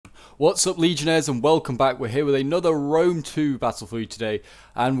What's up, Legionnaires, and welcome back. We're here with another Rome 2 battle for you today,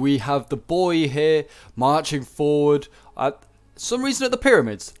 and we have the boy here marching forward at some reason at the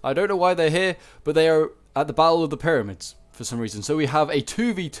pyramids. I don't know why they're here, but they are at the Battle of the Pyramids for some reason. So we have a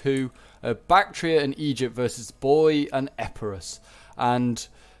 2v2, Bactria and Egypt versus boy and Epirus, and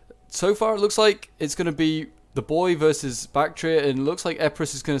so far it looks like it's going to be the boy versus Bactria, and it looks like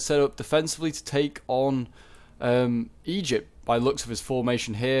Epirus is going to set up defensively to take on Egypt by looks of his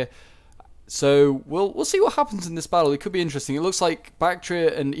formation here. So we'll see what happens in this battle. It could be interesting. It looks like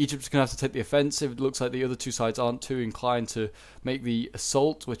Bactria and Egypt are going to have to take the offensive. It looks like the other two sides aren't too inclined to make the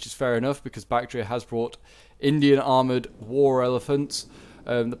assault, which is fair enough because Bactria has brought Indian armoured war elephants.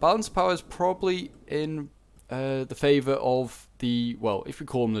 The balance of power is probably in the favour of the, well, if we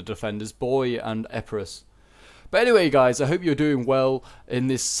call them the defenders, boy and Epirus. But anyway, guys, I hope you're doing well in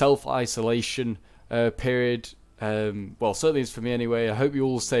this self-isolation period. Well, certainly it's for me anyway. I hope you're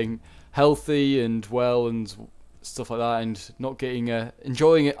all staying healthy and well and stuff like that, and not getting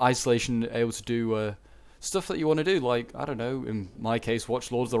enjoying it, isolation, able to do stuff that you want to do, like, I don't know, in my case,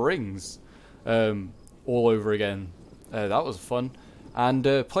 watch Lord of the Rings all over again. That was fun. And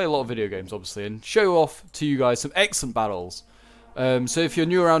play a lot of video games, obviously, and show off to you guys some excellent battles. So if you're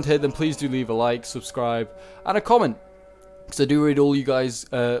new around here, then please do leave a like, subscribe, and a comment, because I do read all your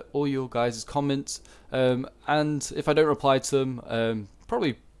guys' comments. And if I don't reply to them,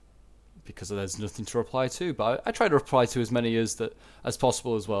 probably because there's nothing to reply to, but I try to reply to as many as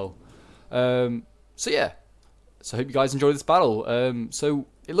possible as well. So yeah, so I hope you guys enjoy this battle. So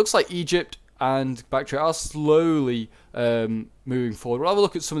it looks like Egypt and Bactria are slowly moving forward. We'll have a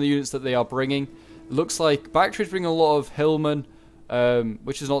look at some of the units that they are bringing. It looks like Bactria's bringing a lot of hillmen,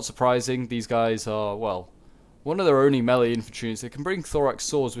 which is not surprising. These guys are, well, one of their only melee infantry units. They can bring thorax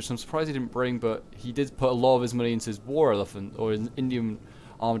swords, which I'm surprised he didn't bring, but he did put a lot of his money into his war elephant, or his Indian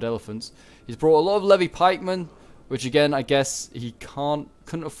armoured elephants. He's brought a lot of levy pikemen, which again, I guess he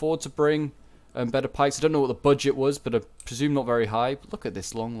couldn't afford to bring better pikes. I don't know what the budget was, but I presume not very high. But look at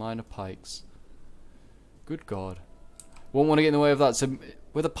this long line of pikes. Good God. Won't want to get in the way of that. So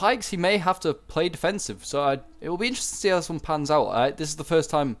with the pikes, he may have to play defensive. So it will be interesting to see how this one pans out. This is the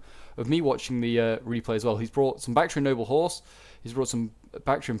first time of me watching the replay as well. He's brought some Bactrian Noble Horse. He's brought some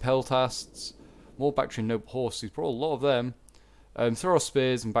Bactrian Peltasts. More Bactrian Noble Horse. He's brought a lot of them. Thoros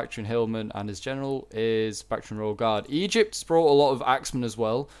Spears and Bactrian Hillmen, and his general is Bactrian Royal Guard. Egypt's brought a lot of axemen as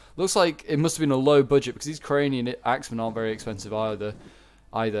well. Looks like it must have been a low budget because these Cranian axemen aren't very expensive either.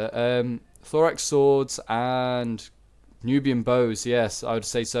 Thorax swords and Nubian bows. Yes, I would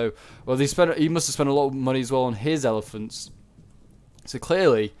say so. Well, he must have spent a lot of money as well on his elephants. So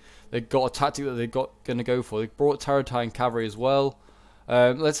clearly they've got a tactic that they're going to go for. They brought Tarotine cavalry as well.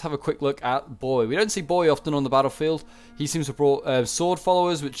 Let's have a quick look at Boy. We don't see Boy often on the battlefield. He seems to have brought sword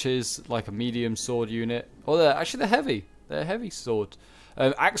followers, which is like a medium sword unit. Oh, they're heavy. They're heavy sword.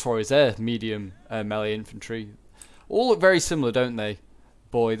 Axe warriors, they're medium melee infantry. All look very similar, don't they?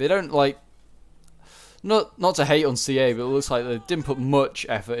 Boy, they don't like. Not to hate on CA, but it looks like they didn't put much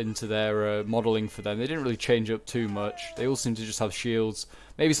effort into their modelling for them. They didn't really change up too much. They all seem to just have shields,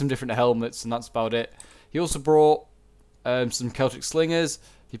 maybe some different helmets, and that's about it. He also brought some Celtic slingers.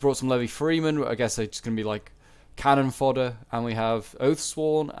 He brought some Levy Freemen. I guess they're just going to be like cannon fodder. And we have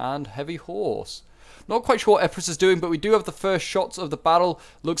Oathsworn and Heavy Horse. Not quite sure what Epirus is doing, but we do have the first shots of the battle.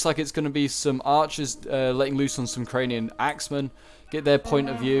 Looks like it's going to be some archers letting loose on some Cranian axemen. Get their point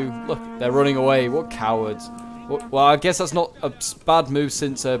of view. Look, they're running away. What cowards. Well, I guess that's not a bad move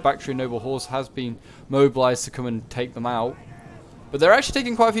since Bactrian Noble Horse has been mobilised to come and take them out. But they're actually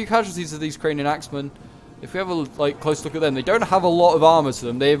taking quite a few casualties of these Cranian axemen. If we have a close look at them, they don't have a lot of armour to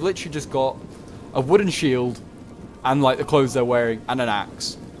them. They have literally just got a wooden shield and like the clothes they're wearing and an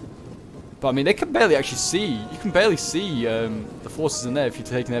axe. But I mean, they can barely actually see. You can barely see the forces in there if you're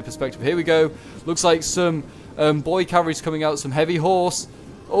taking their perspective. Here we go. Looks like some boy cavalry's coming out. Some heavy horse.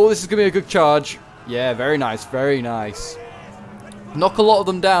 Oh, this is going to be a good charge. Yeah, very nice. Very nice. Knock a lot of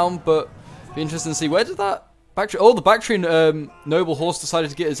them down, but be interesting to see. Where did that Bactrian... Oh, the Bactrian Noble Horse decided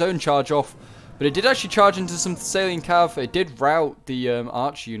to get his own charge off. But it did actually charge into some Thessalian cav. It did rout the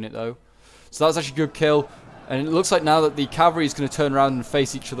arch unit though. So that was actually a good kill. And it looks like now that the cavalry is going to turn around and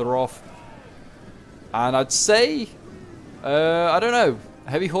face each other off. And I'd say, I don't know,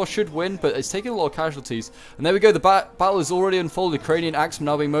 Heavy Horse should win, but it's taking a lot of casualties. And there we go, the battle is already unfolded. Cranian axemen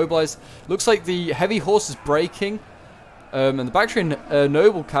now being mobilized. Looks like the Heavy Horse is breaking. And the Bactrian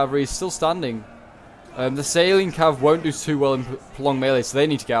Noble Cavalry is still standing. The Thessalian cav won't do too well in prolonged melee, so they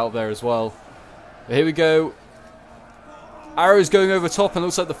need to get out of there as well. But here we go. Arrows going over top, and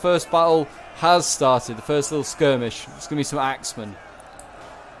looks like the first battle has started. The first little skirmish. It's going to be some axemen.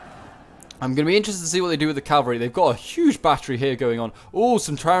 I'm going to be interested to see what they do with the cavalry. They've got a huge battery here going on. Oh,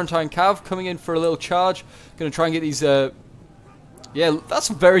 some Tarentine Cav coming in for a little charge. Going to try and get these... yeah, that's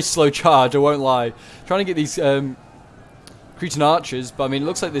a very slow charge, I won't lie. Trying to get these Cretan archers, but I mean, it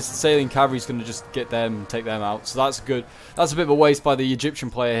looks like this sailing cavalry is going to just get them and take them out. So that's good. That's a bit of a waste by the Egyptian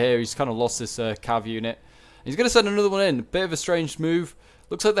player here. He's kind of lost this cav unit. He's going to send another one in. A bit of a strange move.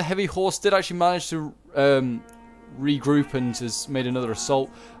 Looks like the heavy horse did actually manage to... regroup and has made another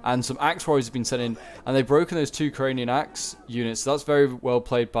assault, and some axe warriors have been sent in, and they've broken those 2 Ukrainian axe units. So that's very well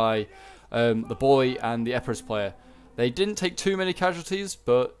played by the boy and the Epirus player. They didn't take too many casualties,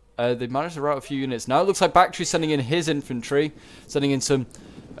 but they managed to rout a few units. Now it looks like Bactri's sending in his infantry, sending in some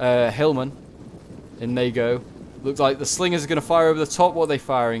hillmen. In they go. Looks like the slingers are going to fire over the top. What are they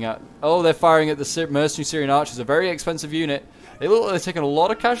firing at? Oh, they're firing at the mercenary Syrian archers, a very expensive unit. They look like they're taking a lot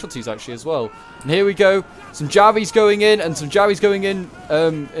of casualties, actually, as well. And here we go. Some Javis going in, and some Javis going in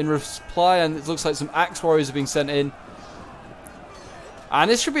reply, and it looks like some Axe Warriors are being sent in. And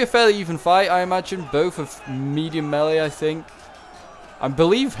this should be a fairly even fight, I imagine. Both of medium melee, I think. I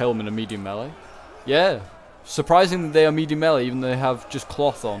believe Hillman are medium melee. Yeah. Surprising that they are medium melee, even though they have just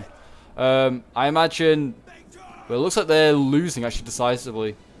cloth on. I imagine... Well, it looks like they're losing, actually,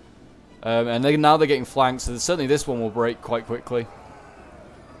 decisively. And now they're getting flanked, so certainly this one will break quite quickly.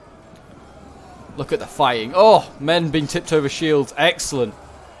 Look at the fighting. Oh, men being tipped over shields. Excellent.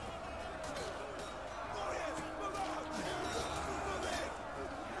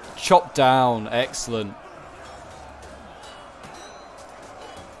 Chopped down. Excellent.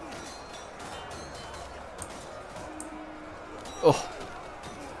 Oh,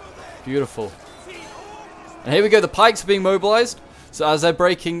 beautiful. And here we go. The pikes are being mobilized. So as they're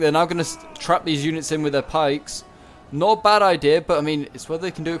breaking, they're now going to trap these units in with their pikes. Not a bad idea, but I mean, it's whether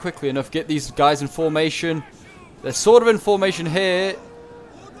they can do it quickly enough. Get these guys in formation. They're sort of in formation here.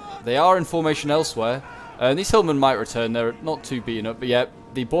 They are in formation elsewhere. And these hillmen might return. They're not too beaten up. But yeah,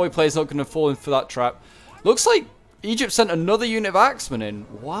 the boy player's not going to fall in for that trap. Looks like Egypt sent another unit of axemen in.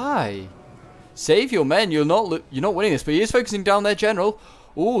 Why? Save your men. You're not winning this, but he is focusing down their general.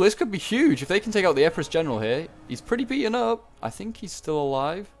 Oh, this could be huge. If they can take out the Epirus general here. He's pretty beaten up. I think he's still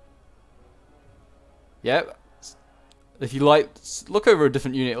alive. Yeah. If you like, look over a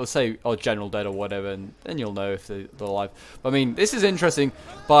different unit. It'll say, oh, general dead or whatever. And then you'll know if they're alive. But, I mean, this is interesting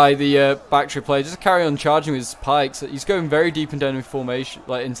by the Bactria player. Just carry on charging with his pikes. He's going very deep into enemy formation,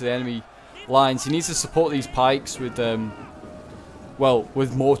 like into the enemy lines. He needs to support these pikes with, well,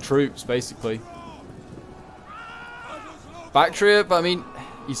 with more troops, basically. Bactria, but I mean,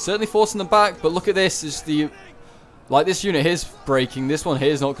 he's certainly forcing them back. But look at this, is the like this unit here's breaking. This one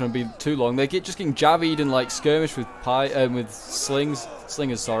here is not going to be too long. They're just getting javied and like skirmished with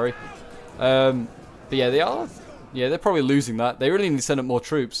slingers. Sorry, but yeah, they're probably losing that. They really need to send up more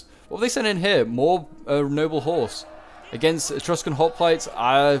troops. What have they sent in here? More noble horse against Etruscan hoplites.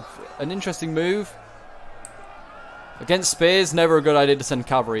 An interesting move. Against spears, never a good idea to send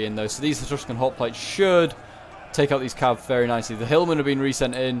cavalry in though. So these Etruscan hoplites should take out these cav very nicely. The hillmen have been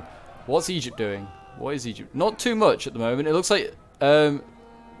resent in. What's Egypt doing? What is Egypt? Not too much at the moment. It looks like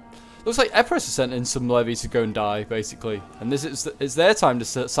Epirus has sent in some levies to go and die, basically. And this is it's their time to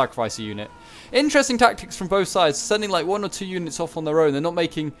sacrifice a unit. Interesting tactics from both sides. Sending like 1 or 2 units off on their own. They're not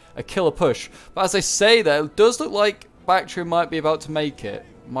making a killer push. But as I say that, it does look like Bactria might be about to make it.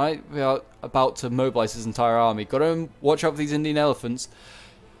 Might be about to mobilize his entire army. Got to watch out for these Indian elephants.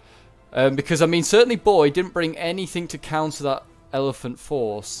 Because, I mean, certainly Boy didn't bring anything to counter that elephant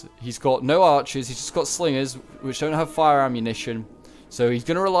force. He's got no archers, he's just got slingers, which don't have fire ammunition. So he's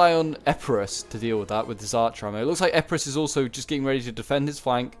going to rely on Epirus to deal with that with his archer ammo. It looks like Epirus is also just getting ready to defend his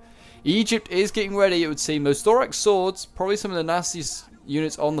flank. Egypt is getting ready, it would seem. Those thorax swords, probably some of the nastiest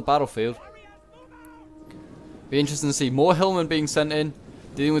units on the battlefield. Be interesting to see more hillmen being sent in,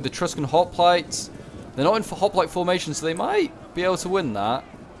 dealing with the Etruscan hoplites. They're not in hoplite formation, so they might be able to win that.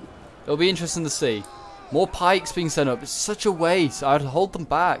 It'll be interesting to see. More pikes being sent up. It's such a waste. I'd hold them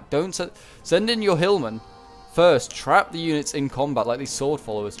back. Don't send in your hillmen. First, trap the units in combat like these sword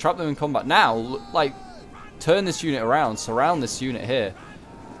followers. Trap them in combat. Now, like, turn this unit around. Surround this unit here.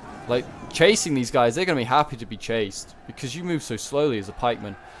 Like, chasing these guys, they're going to be happy to be chased. Because you move so slowly as a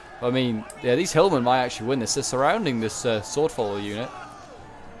pikeman. I mean, yeah, these hillmen might actually win this. They're surrounding this sword follower unit.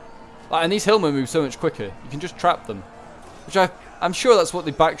 And these hillmen move so much quicker. You can just trap them. Which I'm sure that's what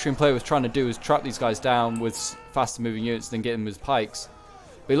the Bactrian player was trying to do, is trap these guys down with faster moving units than get them with pikes.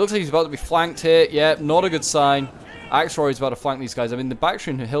 But it looks like he's about to be flanked here. Yeah, not a good sign. Axroy is about to flank these guys. I mean, the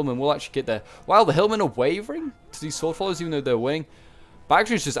Bactrian hillmen will actually get there. Wow, the hillmen are wavering to these sword followers even though they're winning.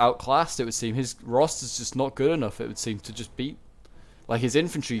 Bactrian's just outclassed, it would seem. His roster's just not good enough, it would seem, to just beat. like his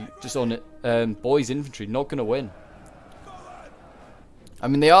infantry, just on it, Boy's infantry, not going to win. I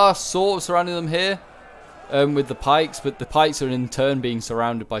mean, they are sort of surrounding them here with the pikes, but the pikes are in turn being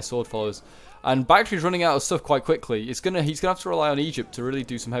surrounded by sword followers. And Bactria's running out of stuff quite quickly. He's gonna have to rely on Egypt to really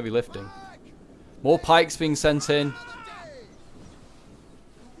do some heavy lifting. More pikes being sent in.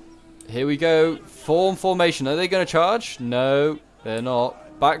 Here we go. Formation. Are they going to charge? No, they're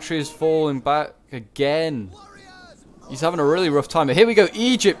not. Bactria's falling back again. He's having a really rough time. But here we go.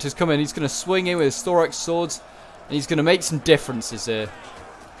 Egypt has come in. He's going to swing in with his thorax swords. And he's going to make some differences here.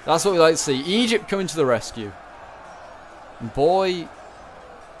 That's what we like to see. Egypt coming to the rescue. And Boy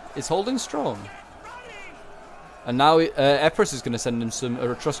is holding strong. And now Epirus is going to send him some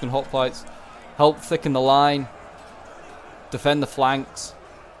Etruscan hoplites. Help thicken the line. Defend the flanks.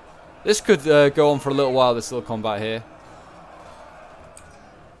 This could go on for a little while, this little combat here.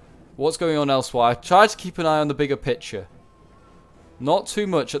 What's going on elsewhere? I tried to keep an eye on the bigger picture. Not too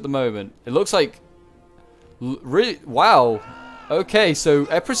much at the moment. It looks like... really, wow. Okay, so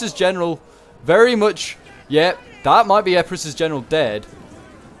Epirus's general very much... Yep, that might be Epirus's general dead.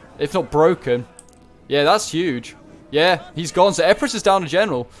 If not broken. Yeah, that's huge. Yeah, he's gone. So Epirus is down a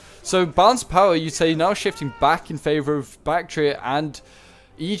general. So balance of power, you'd say, now shifting back in favour of Bactria and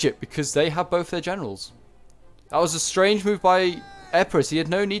Egypt because they have both their generals. That was a strange move by Epirus. He had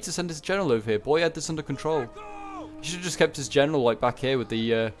no need to send his general over here. Boy had this under control. He should have just kept his general like back here with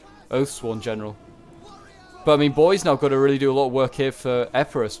the Oathsworn general. But I mean, Boy's now got to really do a lot of work here for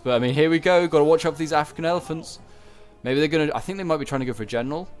Epirus. But I mean, here we go. Got to watch out for these African elephants. Maybe they're going to... I think they might be trying to go for a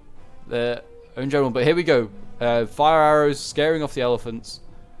general. Their own general. But here we go. Fire arrows scaring off the elephants.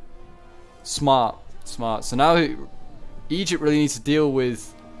 Smart. Smart. So now Egypt really needs to deal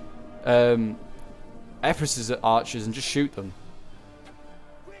with Epirus's archers and just shoot them.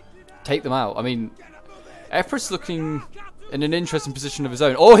 Take them out. I mean, Epirus looking in an interesting position of his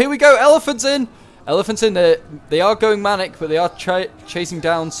own. Oh, here we go. Elephants in. Elephants in. They are going manic, but they are chasing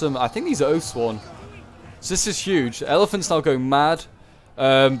down some... I think these are Oathsworn. So this is huge. Elephants now going mad.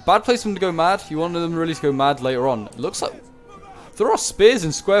 Bad place for them to go mad. You want them really to go mad later on. It looks like... There are spears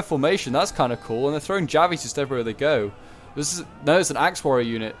in square formation. That's kind of cool. And they're throwing javis just everywhere they go. No, it's an axe warrior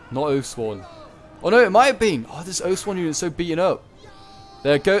unit, not Oathsworn. Oh no, it might have been. Oh, this Oathsworn unit is so beaten up.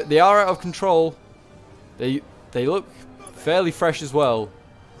 They are out of control. They look fairly fresh as well.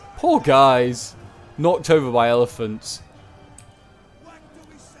 Poor guys, knocked over by elephants.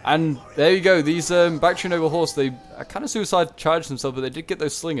 And there you go. These Bactrian Noble Horse, they kind of suicide charged themselves, but they did get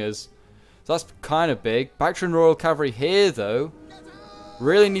those slingers. So that's kind of big. Bactrian Royal Cavalry here, though,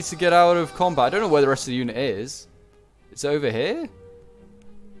 really needs to get out of combat. I don't know where the rest of the unit is. It's over here?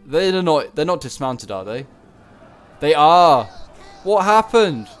 They're not dismounted, are they? They are. What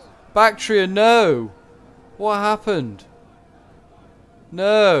happened? Bactria, no. What happened?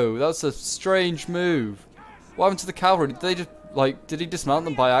 No, that's a strange move. What happened to the cavalry? Did they just, like, did he dismount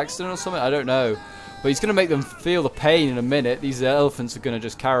them by accident or something? I don't know. But he's going to make them feel the pain in a minute. These elephants are going to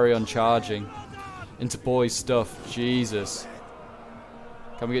just carry on charging into Boy's stuff. Jesus.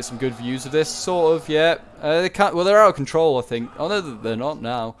 Can we get some good views of this? Sort of, yeah. They can't. Well, they're out of control, I think. Oh, no, they're not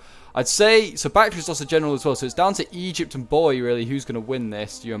now. I'd say... So, Bactria's lost a general as well. So, it's down to Egypt and Boy, really, who's going to win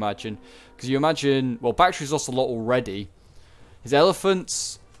this, do you imagine? Because you imagine... Well, Bactria's lost a lot already. His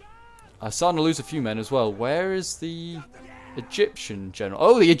elephants are starting to lose a few men as well. Where is the Egyptian general?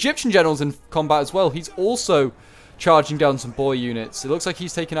 Oh, the Egyptian general's in combat as well. He's also charging down some Boy units. It looks like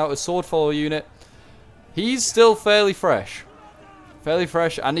he's taken out a sword follower unit. He's still fairly fresh. Fairly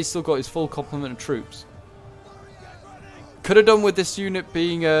fresh, and he's still got his full complement of troops. Could have done with this unit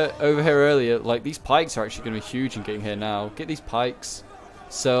being over here earlier. Like, these pikes are actually going to be huge in getting here now. Get these pikes.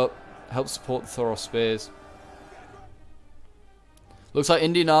 So, help support the Thoros spears. Looks like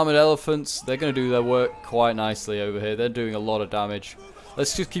Indian armored elephants. They're going to do their work quite nicely over here. They're doing a lot of damage.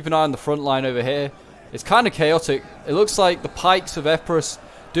 Let's just keep an eye on the front line over here. It's kind of chaotic. It looks like the pikes of Epirus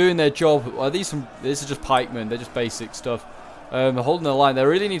doing their job. Well, these are just pikemen. They're just basic stuff. They're holding their line. They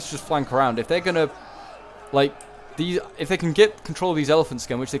really need to just flank around. If they're going to, like, if they can get control of these elephants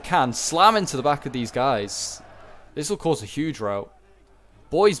again, which they can, slam into the back of these guys, this will cause a huge rout.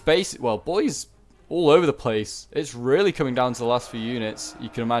 Boy's all over the place. It's really coming down to the last few units, you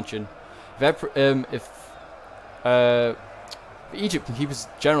can imagine. If Egypt can keep his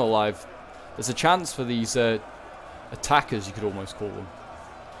general alive, there's a chance for these attackers, you could almost call them.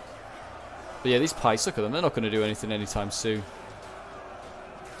 But yeah, these pikes, look at them. They're not going to do anything anytime soon.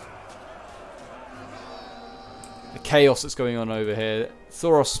 The chaos that's going on over here.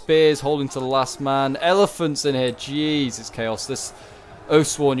 Thoros spears holding to the last man. Elephants in here. Jeez, it's chaos. This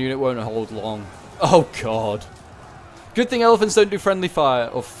Oathsworn unit won't hold long. Oh, God. Good thing elephants don't do friendly fire,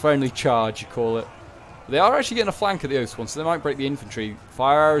 or friendly charge, you call it. They are actually getting a flank at the Oath one, so they might break the infantry.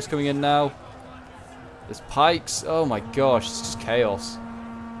 Fire arrows coming in now. There's pikes. Oh my gosh, it's just chaos.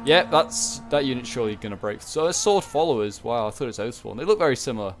 Yep, that unit's surely going to break. So there's sword followers. Wow, I thought it was Oath one. They look very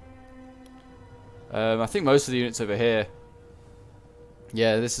similar. I think most of the units over here.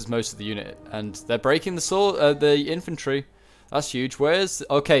 Yeah, this is most of the unit, and they're breaking the infantry. That's huge.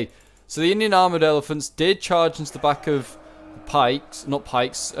 Okay? So the Indian armored elephants did charge into the back of pikes, not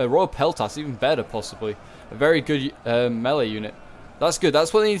pikes, Royal Peltas, even better possibly. A very good melee unit. That's good.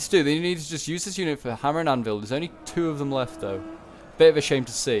 That's what they need to do. They need to just use this unit for hammer and anvil. There's only 2 of them left though. Bit of a shame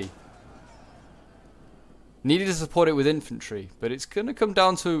to see. Needed to support it with infantry, but it's going to come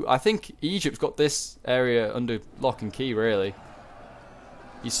down to, I think Egypt's got this area under lock and key really.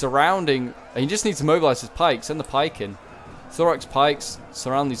 He's surrounding, and he just needs to mobilize his pikes, send the pike in. Thorax pikes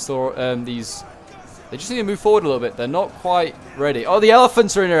surround these. They just need to move forward a little bit. They're not quite ready. Oh, the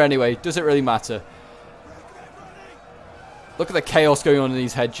elephants are in here anyway. Does it really matter? Look at the chaos going on in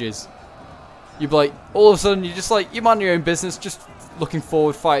these hedges. You'd be like, all of a sudden, you're just like, you mind your own business, just looking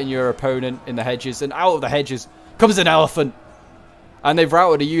forward, fighting your opponent in the hedges, and out of the hedges comes an elephant. And they've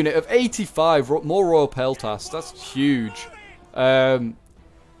routed a unit of 85 more Royal Peltas. That's huge.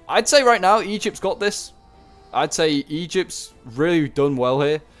 I'd say right now, Egypt's got this. I'd say Egypt's really done well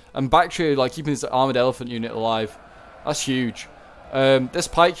here. And Bactria, like, keeping this armoured elephant unit alive. That's huge. This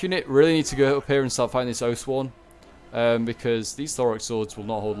pike unit really needs to go up here and start fighting this Oathsworn. Because these thorax swords will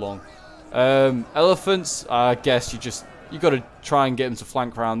not hold long. Elephants, I guess you got to try and get them to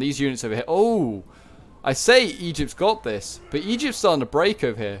flank round. These units over here. Oh! I say Egypt's got this. But Egypt's starting to break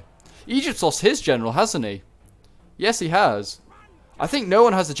over here. Egypt's lost his general, hasn't he? Yes, he has. I think no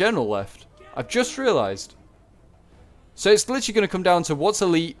one has a general left. I've just realised. So it's literally going to come down to what's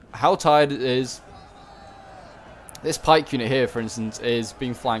elite, how tired it is. This pike unit here, for instance, is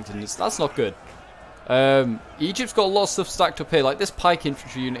being flanked, and that's not good. Egypt's got a lot of stuff stacked up here, like this pike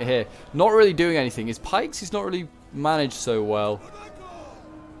infantry unit here. Not really doing anything. His pikes, he's not really managed so well.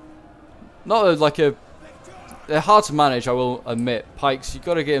 Not like a... They're hard to manage, I will admit. Pikes, you've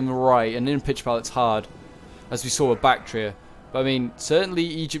got to get them right, and in pitch battle it's hard, as we saw with Bactria. But I mean, certainly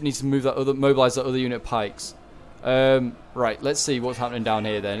Egypt needs to mobilize that other unit of pikes. Right, let's see what's happening down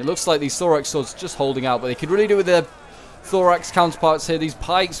here then. It looks like these thorax swords are just holding out, but they could really do with their thorax counterparts here. These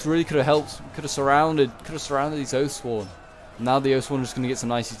pikes really could have helped, could have surrounded these Oathsworn. Now the Oathsworn are just going to get some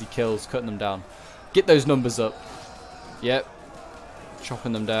nice easy kills, cutting them down. Get those numbers up. Yep.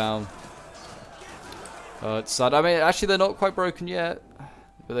 Chopping them down. It's sad. I mean, actually they're not quite broken yet.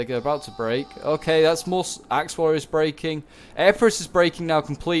 But they're about to break. Okay, that's more Axe Warriors breaking. Empress is breaking now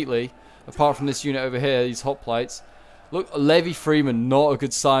completely. Apart from this unit over here, these hoplites. Look, Levy Freeman, not a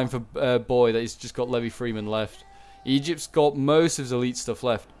good sign for Boy that he's just got Levy Freeman left. Egypt's got most of his elite stuff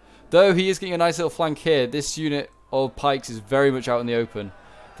left. Though he is getting a nice little flank here, this unit of pikes is very much out in the open.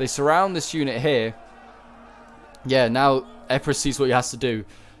 If they surround this unit here, yeah, now Empress sees what he has to do.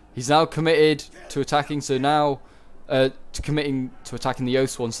 He's now committed to attacking, so now committing to attacking the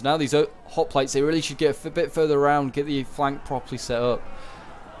Oathsworn. So now these hoplites, they really should get a bit further around, get the flank properly set up.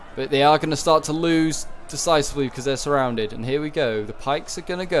 But they are going to start to lose decisively because they're surrounded. And here we go. The pikes are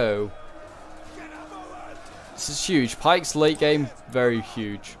going to go. This is huge. Pikes late game, very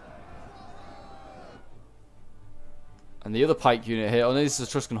huge. And the other pike unit here. Oh no, this is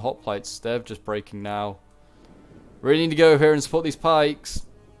Etruscan hoplites. They're just breaking now. Really need to go over here and support these pikes.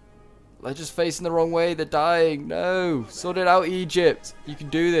 They're just facing the wrong way. They're dying. No. Sort it out, Egypt. You can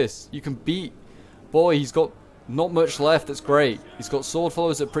do this. You can beat. Boy, he's got not much left. That's great. He's got sword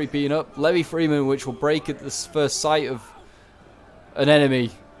followers that are pretty beaten up. Levy Freeman, which will break at the first sight of an enemy.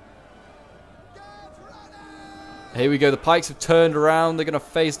 Here we go. The pikes have turned around. They're going to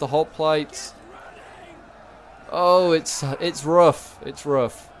face the hoplites. Oh, it's rough. It's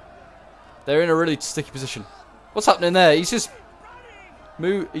rough. They're in a really sticky position. What's happening there? He's just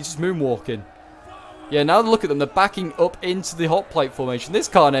moonwalking. Yeah, now look at them. They're backing up into the hoplite formation. This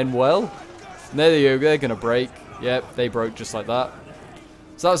can't end well. And there they go. They're going to break. Yep, they broke just like that.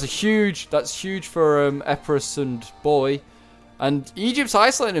 So that's huge for Epirus and Boy. And Egypt's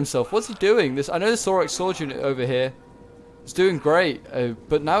isolating himself. What's he doing? I know the thorax sword unit over here is doing great,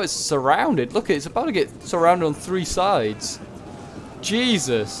 but now it's surrounded. Look, it's about to get surrounded on 3 sides.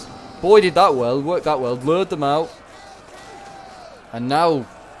 Jesus. Boy did that well, worked that well, lured them out. And now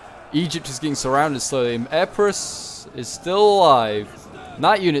Egypt is getting surrounded slowly. Epirus is still alive. And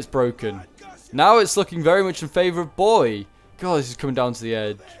that unit's broken. Now it's looking very much in favour of Boy. God, this is coming down to the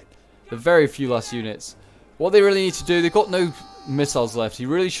edge. The very few last units. What they really need to do, they've got no missiles left. He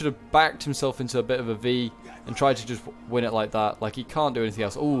really should have backed himself into a bit of a V and tried to just win it like that. Like, he can't do anything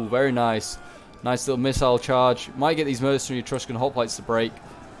else. Oh, very nice. Nice little missile charge. Might get these mercenary Etruscan hoplites to break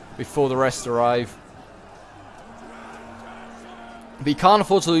before the rest arrive. But he can't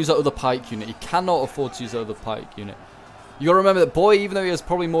afford to lose that other pike unit. He cannot afford to use that other pike unit. You got to remember that Boy, even though he has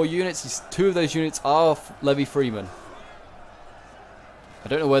probably more units, two of those units are Levy Freeman. I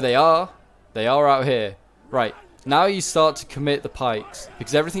don't know where they are. They are out here. Right. Now you start to commit the pikes,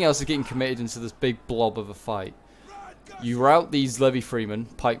 because everything else is getting committed into this big blob of a fight. You rout these Levy Freeman,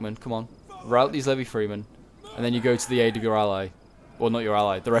 pikemen, come on. Rout these Levy Freeman, and then you go to the aid of your ally. Well, not your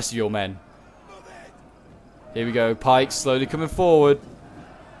ally, the rest of your men. Here we go, pikes slowly coming forward.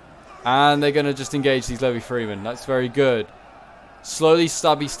 And they're going to just engage these Levy Freemen. That's very good. Slowly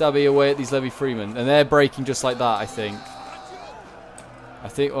stabby away at these Levy Freemen. And they're breaking just like that, I think.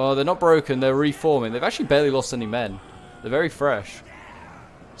 Well, they're not broken, they're reforming. They've actually barely lost any men. They're very fresh.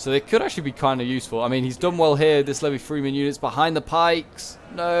 So they could actually be kind of useful. I mean, he's done well here. This Levy Freeman unit's behind the pikes.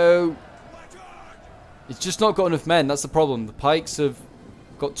 No. It's just not got enough men. That's the problem. The pikes have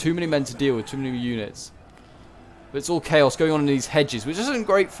got too many men to deal with, too many units. But it's all chaos going on in these hedges, which isn't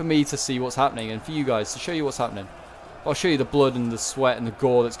great for me to see what's happening and for you guys to show you what's happening. I'll show you the blood and the sweat and the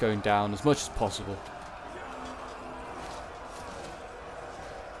gore that's going down as much as possible.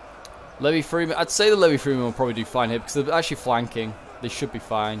 Levy Freeman, I'd say the Levy Freeman will probably do fine here because they're actually flanking. They should be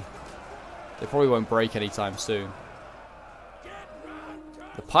fine. They probably won't break anytime soon.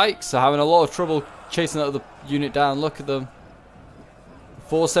 The pikes are having a lot of trouble chasing that other unit down. Look at them.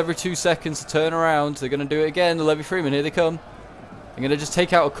 Force every 2 seconds to turn around. They're going to do it again. The Levy Freeman, here they come. I'm going to just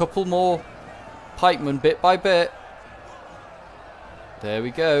take out a couple more pikemen bit by bit. There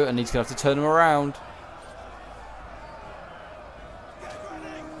we go. And he's going to have to turn them around.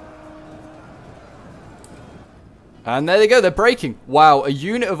 And there they go. They're breaking. Wow. A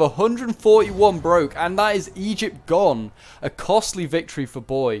unit of 141 broke. And that is Egypt gone. A costly victory for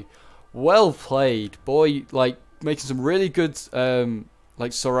Boy. Well played. Boy, like, making some really good...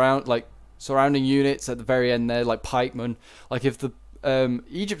 surrounding units at the very end there, like pikemen. Like if the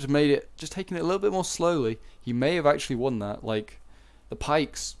Egypt had made it, just taking it a little bit more slowly, he may have actually won that. Like the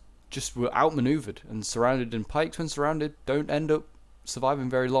pikes just were outmaneuvered and surrounded, and pikes when surrounded don't end up surviving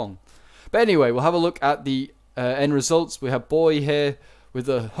very long. But anyway, we'll have a look at the end results. We have Boy here with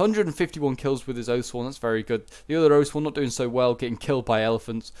 151 kills with his Oathsworn. That's very good. The other Oathsworn not doing so well, getting killed by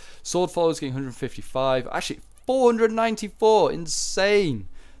elephants. Sword Followers getting 155. Actually, 494. Insane.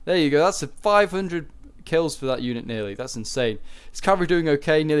 There you go. That's 500 kills for that unit nearly. That's insane. His cavalry doing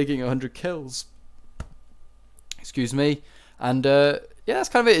okay, nearly getting 100 kills. Excuse me. And yeah, that's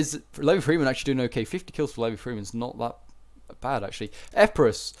kind of it. Is Levy Freeman actually doing okay? 50 kills for Levy Freeman's not that bad actually.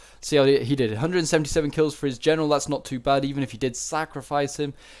 Epirus, see how he did 177 kills for his general. That's not too bad, even if he did sacrifice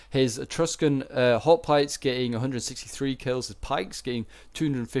him. His Etruscan hoplites getting 163 kills. His pikes getting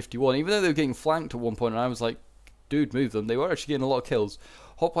 251, even though they were getting flanked at one point, and I was like, dude, move them. They were actually getting a lot of kills.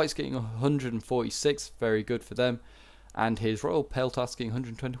 Hoplites getting 146, very good for them. And his Royal Peltas getting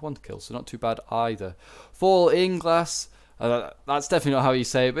 121 kills, so not too bad either. Fall in Glass, that's definitely not how you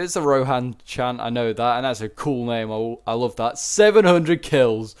say it, but it's a Rohan chant, I know that, and that's a cool name, I love that. 700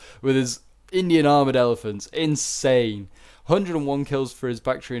 kills with his Indian armoured elephants, insane. 101 kills for his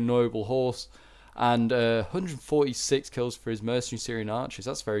Bactrian noble horse, and 146 kills for his mercenary Syrian archers.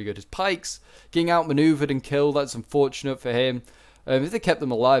 That's very good. His pikes getting outmaneuvered and killed, that's unfortunate for him. If they kept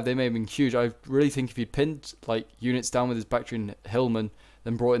them alive, they may have been huge. I really think if he'd pinned like units down with his Bactrian hillmen,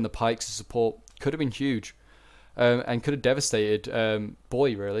 then brought in the pikes to support, could have been huge. And could have devastated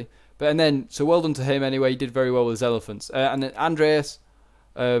Boy, really. But and then, so well done to him anyway. He did very well with his elephants. And then Andreas,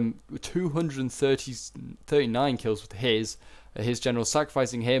 239 kills with his general,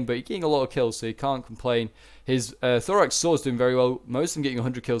 sacrificing him, but getting a lot of kills, so he can't complain. His thorax sword's doing very well. Most of them getting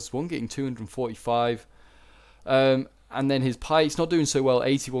 100 kills. One getting 245. And then his pikes not doing so well,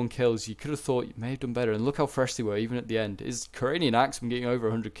 81 kills. You could have thought you may have done better. And look how fresh they were, even at the end. His Coranian Axemen getting over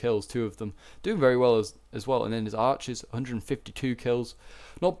 100 kills, two of them. Doing very well as well. And then his archers, 152 kills.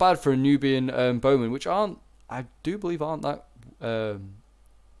 Not bad for a Nubian bowman, which I do believe aren't that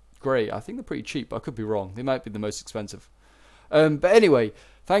great. I think they're pretty cheap, but I could be wrong. They might be the most expensive. But anyway,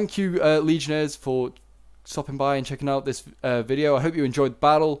 thank you, Legionnaires, for stopping by and checking out this video. I hope you enjoyed the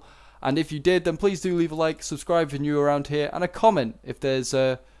battle. And if you did, then please do leave a like, subscribe if you're new around here, and a comment if there's,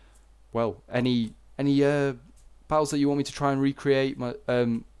 well, any battles that you want me to try and recreate.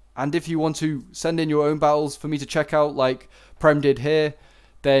 And if you want to send in your own battles for me to check out, like Prem did here,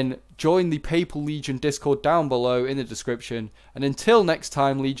 then join the Papal Legion Discord down below in the description. And until next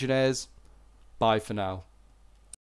time, Legionnaires, bye for now.